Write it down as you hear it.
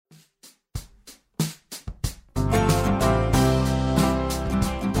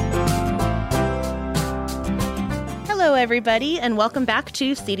everybody, and welcome back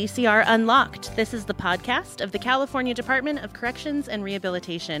to CDCR Unlocked. This is the podcast of the California Department of Corrections and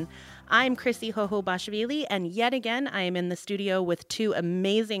Rehabilitation. I'm Chrissy Hoho-Bashvili, and yet again, I am in the studio with two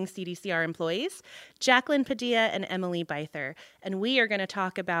amazing CDCR employees, Jacqueline Padilla and Emily Byther. And we are going to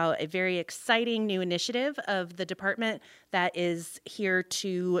talk about a very exciting new initiative of the department that is here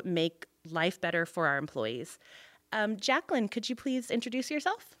to make life better for our employees. Jacqueline, could you please introduce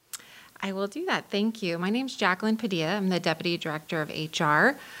yourself? I will do that. Thank you. My name's Jacqueline Padilla. I'm the Deputy Director of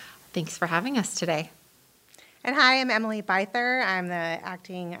HR. Thanks for having us today. And hi, I'm Emily Byther. I'm the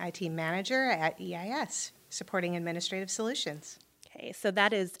Acting IT Manager at EIS, supporting administrative solutions. Okay, so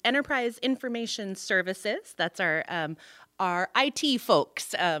that is Enterprise Information Services. That's our IT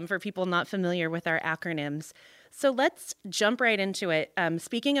folks, for people not familiar with our acronyms. So let's jump right into it.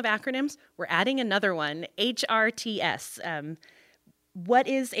 Speaking of acronyms, we're adding another one, HR-TS. What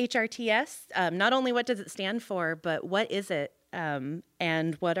is HR-TS? Not only what does it stand for, but what is it?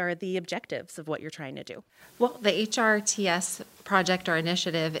 And what are the objectives of what you're trying to do? Well, the HR-TS project or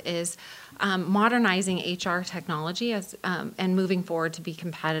initiative is modernizing HR technology and moving forward to be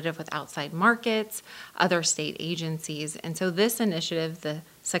competitive with outside markets, other state agencies. And so this initiative, the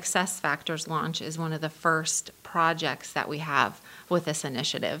Success Factors launch, is one of the first projects that we have with this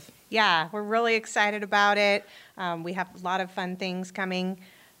initiative. Yeah, we're really excited about it. We have a lot of fun things coming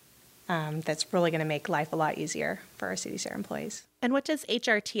that's really going to make life a lot easier for our CDCR employees. And what does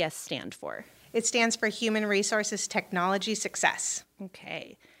HR-TS stand for? It stands for Human Resources Technology Success.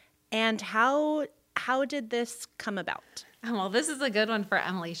 Okay. And how did this come about? Well, this is a good one for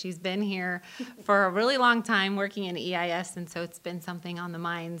Emily. She's been here for a really long time working in EIS, and so it's been something on the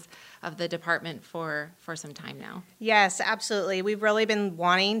minds of the department for some time now. Yes, absolutely. We've really been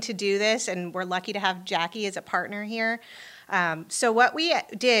wanting to do this, and we're lucky to have Jackie as a partner here. So what we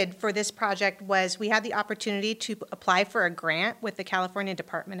did for this project was we had the opportunity to apply for a grant with the California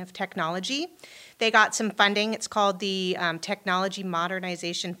Department of Technology. They got some funding. It's called the Technology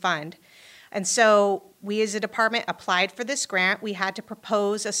Modernization Fund. And so we as a department applied for this grant. We had to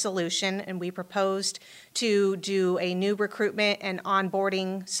propose a solution, and we proposed to do a new recruitment and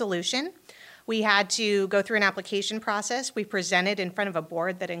onboarding solution. We had to go through an application process. We presented in front of a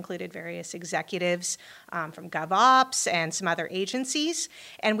board that included various executives from GovOps and some other agencies.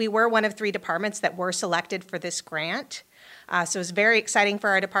 And we were one of 3 departments that were selected for this grant. So it was very exciting for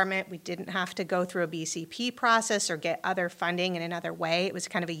our department. We didn't have to go through a BCP process or get other funding in another way. It was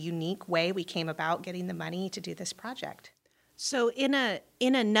kind of a unique way we came about getting the money to do this project. So in a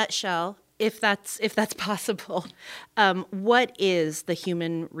nutshell, if that's possible, what is the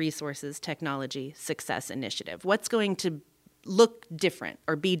Human Resources Technology Success Initiative? What's going to look different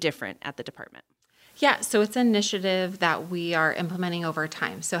or be different at the department? Yeah, so it's an initiative that we are implementing over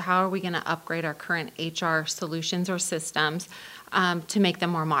time. So how are we going to upgrade our current HR solutions or systems to make them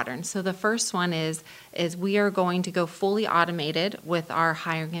more modern? So the first one is we are going to go fully automated with our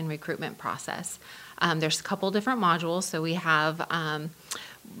hiring and recruitment process. There's a couple different modules. So we have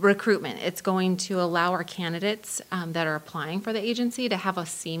recruitment. It's going to allow our candidates that are applying for the agency to have a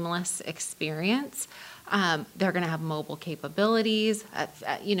seamless experience. They're going to have mobile capabilities,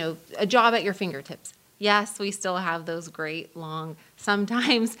 a job at your fingertips. Yes, we still have those great long,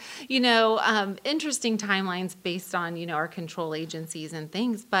 sometimes, interesting timelines based on, our control agencies and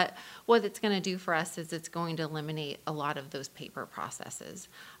things. But what it's going to do for us is it's going to eliminate a lot of those paper processes.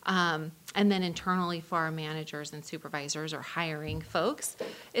 And then internally for our managers and supervisors or hiring folks,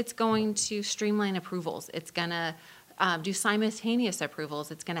 it's going to streamline approvals. It's going to do simultaneous approvals.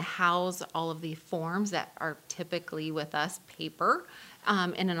 It's going to house all of the forms that are typically with us paper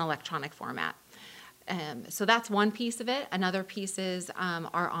in an electronic format. So that's one piece of it. Another piece is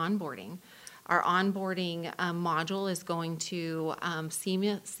our onboarding. Our onboarding module is going to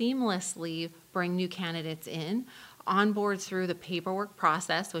seamlessly bring new candidates in, onboard through the paperwork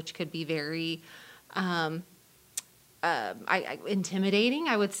process, which could be very intimidating,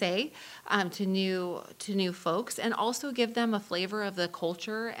 I would say, to new folks, and also give them a flavor of the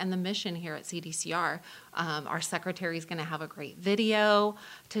culture and the mission here at CDCR. Our secretary is going to have a great video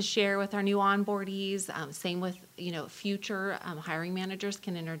to share with our new onboardees. Same with future hiring managers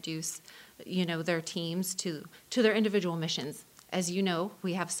can introduce their teams to their individual missions. As you know,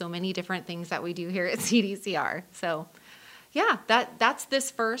 we have so many different things that we do here at CDCR. So, yeah, that's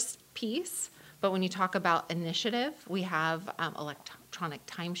this first piece. But when you talk about initiative, we have electronic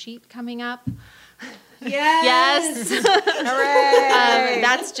timesheet coming up. Yes. Hooray!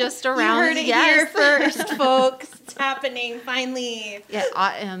 That's just around. You heard it here first, folks. It's happening finally. Yeah,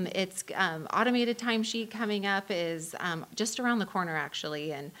 it's automated timesheet coming up is just around the corner,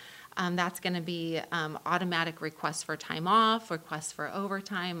 actually, and That's going to be automatic requests for time off, requests for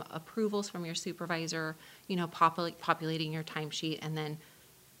overtime, approvals from your supervisor, populating your timesheet, and then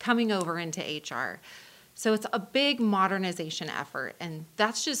coming over into HR. So it's a big modernization effort, and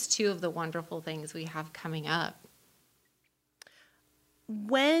that's just two of the wonderful things we have coming up.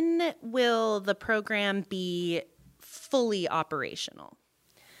 When will the program be fully operational?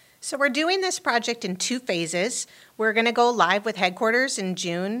 So we're doing this project in 2 phases. We're going to go live with headquarters in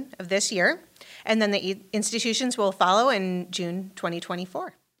June of this year, and then the institutions will follow in June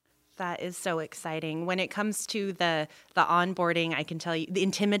 2024. That is so exciting. When it comes to the onboarding, I can tell you, the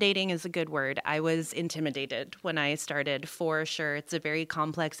intimidating is a good word. I was intimidated when I started, for sure. It's a very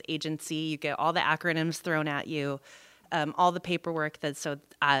complex agency. You get all the acronyms thrown at you, all the paperwork. As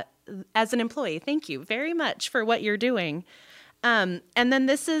an employee, thank you very much for what you're doing. And then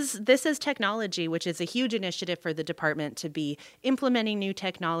this is technology, which is a huge initiative for the department to be implementing new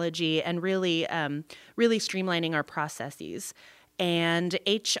technology and really streamlining our processes. And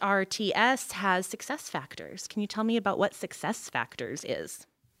HR-TS has success factors. Can you tell me about what success factors is?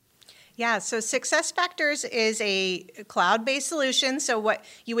 Yeah, so SuccessFactors is a cloud-based solution. So what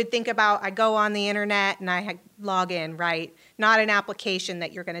you would think about, I go on the internet and I log in, right? Not an application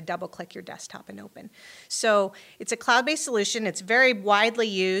that you're going to double-click your desktop and open. So it's a cloud-based solution. It's very widely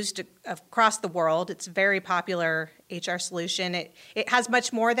used across the world. It's a very popular HR solution. It has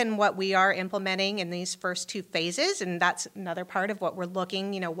much more than what we are implementing in these first 2 phases, and that's another part of what we're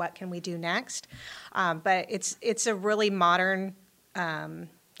looking, what can we do next? But it's a really modern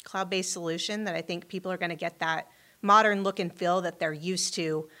cloud-based solution that I think people are going to get that modern look and feel that they're used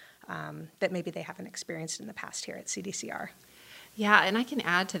to, that maybe they haven't experienced in the past here at CDCR. Yeah, and I can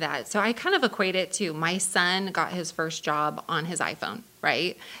add to that. So I kind of equate it to my son got his first job on his iPhone,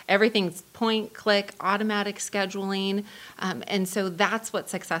 right? Everything's point, click, automatic scheduling. And so that's what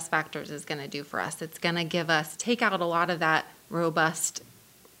SuccessFactors is going to do for us. It's going to take out a lot of that robust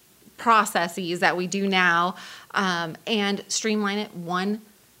processes that we do now and streamline it one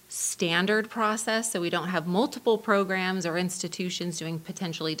standard process so we don't have multiple programs or institutions doing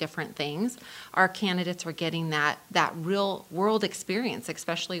potentially different things. Our candidates are getting that real world experience,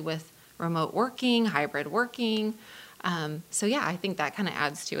 especially with remote working, hybrid working. So yeah, I think that kind of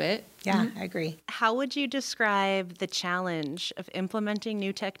adds to it. Yeah, I agree. How would you describe the challenge of implementing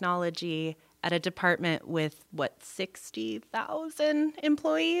new technology at a department with 60,000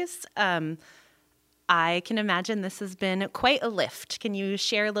 employees? I can imagine this has been quite a lift. Can you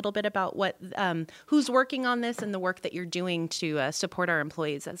share a little bit about who's working on this and the work that you're doing to support our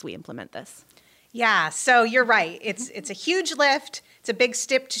employees as we implement this? Yeah, so you're right. It's a huge lift. It's a big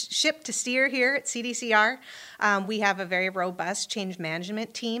ship to steer here at CDCR. We have a very robust change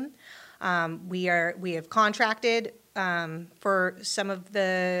management team. We have contracted for some of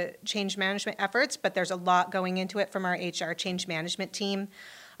the change management efforts, but there's a lot going into it from our HR change management team.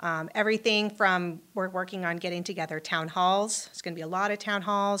 Everything from we're working on getting together town halls. There's going to be a lot of town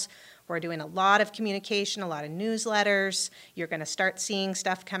halls. We're doing a lot of communication, a lot of newsletters. You're going to start seeing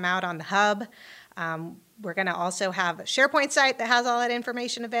stuff come out on the hub. We're going to also have a SharePoint site that has all that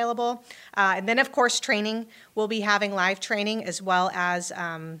information available. And then, of course, training. We'll be having live training as well as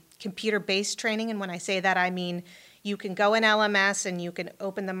computer-based training. And when I say that, I mean you can go in LMS and you can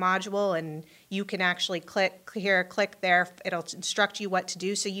open the module and you can actually click here, click there. It'll instruct you what to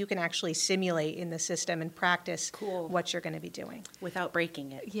do so you can actually simulate in the system and practice what you're going to be doing. Without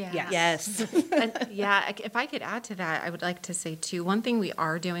breaking it. Yeah. Yes. And yeah, if I could add to that, I would like to say too, one thing we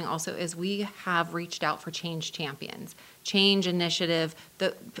are doing also is we have reached out for change champions, change initiative,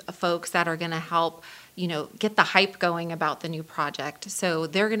 the folks that are going to help get the hype going about the new project. So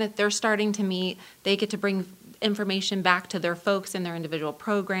they're starting to meet, they get to bring information back to their folks in their individual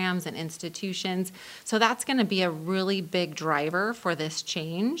programs and institutions. So that's going to be a really big driver for this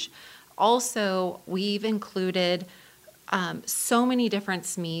change. Also, we've included so many different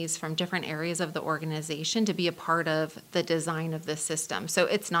SMEs from different areas of the organization to be a part of the design of this system. So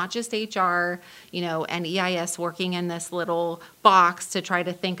it's not just HR, and EIS working in this little box to try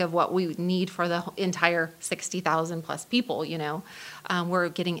to think of what we need for the entire 60,000 plus people, We're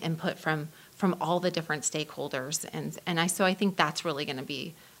getting input from all the different stakeholders. So I think that's really going to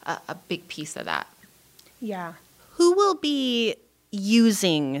be a big piece of that. Yeah. Who will be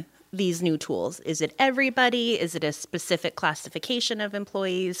using these new tools? Is it everybody? Is it a specific classification of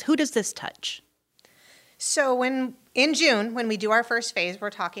employees? Who does this touch? So in June, when we do our first phase,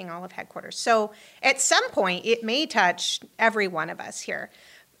 we're talking all of headquarters. So at some point, it may touch every one of us here.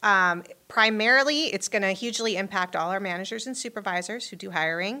 Primarily, it's going to hugely impact all our managers and supervisors who do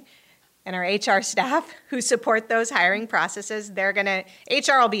hiring. and our HR staff who support those hiring processes,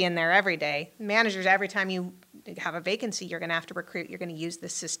 HR will be in there every day. Managers, every time you have a vacancy, you're going to have to recruit, you're going to use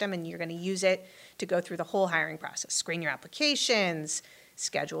this system, and you're going to use it to go through the whole hiring process, screen your applications,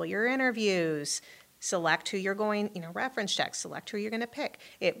 schedule your interviews, select who you're going, reference checks, select who you're going to pick.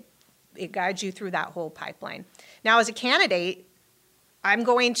 It guides you through that whole pipeline. Now, as a candidate, I'm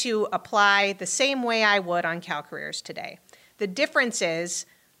going to apply the same way I would on CalCareers today. The difference is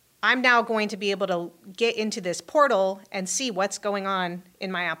I'm now going to be able to get into this portal and see what's going on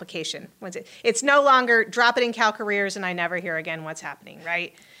in my application. It's no longer drop it in CalCareers and I never hear again what's happening,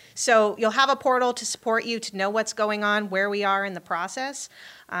 right? So you'll have a portal to support you to know what's going on, where we are in the process.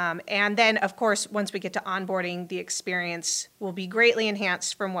 And then, of course, once we get to onboarding, the experience will be greatly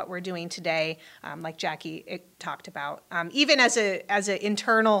enhanced from what we're doing today, like Jackie talked about. Even as an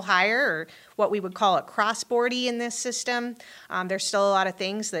internal hire, or what we would call a cross-boardie in this system, there's still a lot of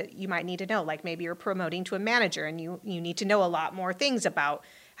things that you might need to know, like maybe you're promoting to a manager and you need to know a lot more things about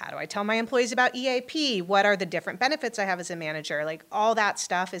how do I tell my employees about EAP? What are the different benefits I have as a manager? Like all that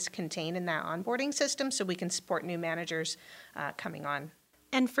stuff is contained in that onboarding system so we can support new managers coming on.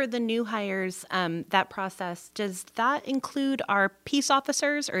 And for the new hires, that process, does that include our peace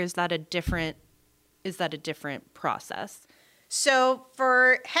officers, or is that a different process? So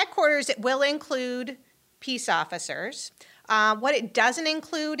for headquarters, it will include peace officers. What it doesn't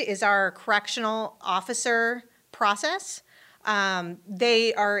include is our correctional officer process.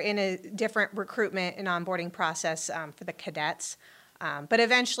 They are in a different recruitment and onboarding process for the cadets, but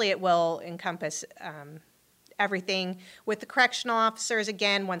eventually it will encompass everything. With the correctional officers,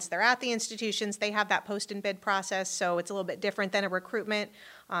 again, once they're at the institutions, they have that post and bid process, so it's a little bit different than a recruitment.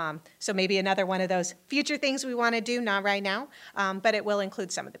 So maybe another one of those future things we want to do, not right now, but it will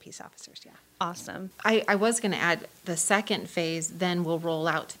include some of the peace officers, yeah. Awesome. I was going to add the second phase then will roll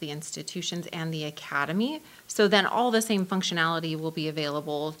out to the institutions and the academy. So then all the same functionality will be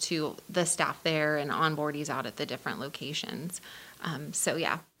available to the staff there and onboardees out at the different locations. So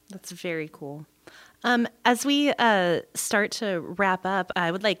yeah. That's very cool. As we start to wrap up,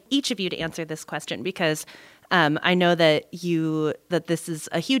 I would like each of you to answer this question because I know that this is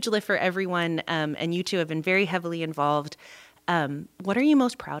a huge lift for everyone, and you two have been very heavily involved. What are you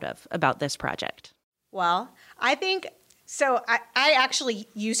most proud of about this project? Well, I think, so I actually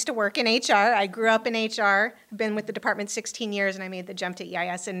used to work in HR. I grew up in HR, I've been with the department 16 years, and I made the jump to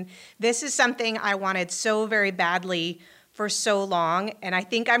EIS. And this is something I wanted so very badly for so long. And I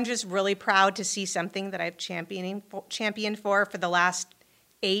think I'm just really proud to see something that I've championed for the last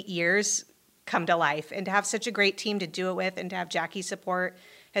 8 years come to life. And to have such a great team to do it with and to have Jackie's support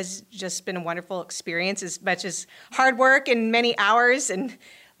has just been a wonderful experience, as much as hard work and many hours and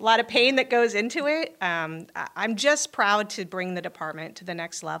a lot of pain that goes into it. I'm just proud to bring the department to the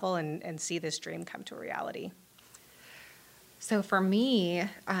next level and see this dream come to reality. So for me,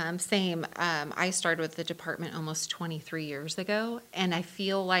 same. I started with the department almost 23 years ago, and I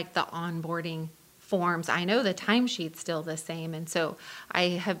feel like the onboarding forms, I know the timesheet's still the same, and so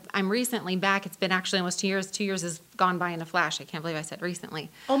I'm recently back. It's been actually almost 2 years. 2 years has gone by in a flash. I can't believe I said recently.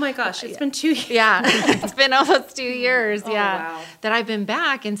 Oh my gosh, it's been 2 years. Yeah, it's been almost 2 years, yeah, wow. That I've been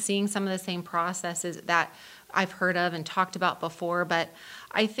back and seeing some of the same processes that I've heard of and talked about before. But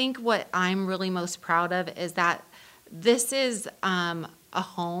I think what I'm really most proud of is that this is a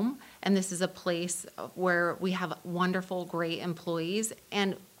home, and this is a place where we have wonderful, great employees,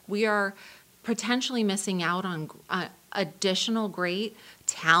 and we are potentially missing out on additional great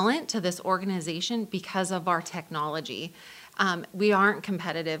talent to this organization because of our technology. We aren't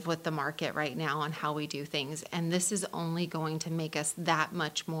competitive with the market right now on how we do things, and this is only going to make us that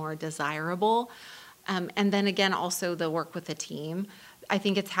much more desirable. And then again, also the work with the team. I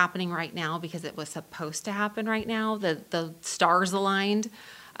think it's happening right now because it was supposed to happen right now. The stars aligned.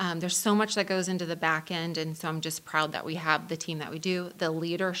 There's so much that goes into the back end, and so I'm just proud that we have the team that we do, the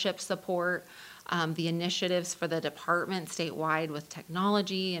leadership support, the initiatives for the department statewide with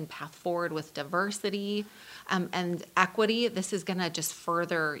technology and path forward with diversity and equity. This is going to just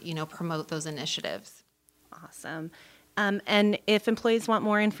further, promote those initiatives. Awesome. And if employees want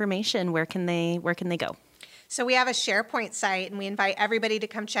more information, where can they go? So we have a SharePoint site, and we invite everybody to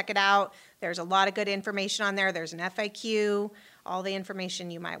come check it out. There's a lot of good information on there. There's an FAQ, all the information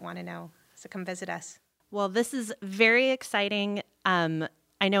you might want to know. So come visit us. Well, this is very exciting. I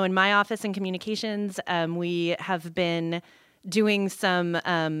know in my office in communications, we have been doing some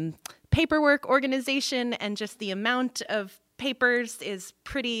paperwork organization, and just the amount of papers is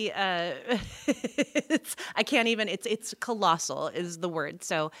pretty, it's colossal is the word.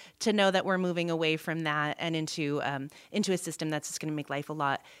 So to know that we're moving away from that and into a system that's just going to make life a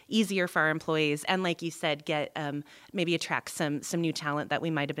lot easier for our employees, and like you said, get maybe attract some new talent that we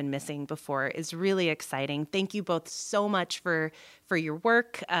might have been missing before is really exciting. Thank you both so much for your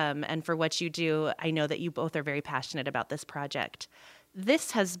work and for what you do. I know that you both are very passionate about this project.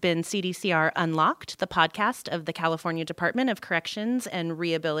 This has been CDCR Unlocked, the podcast of the California Department of Corrections and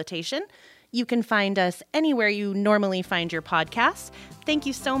Rehabilitation. You can find us anywhere you normally find your podcasts. Thank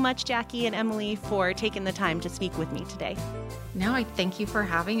you so much, Jackie and Emily, for taking the time to speak with me today. No, I thank you for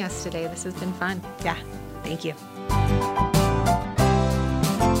having us today. This has been fun. Yeah, thank you.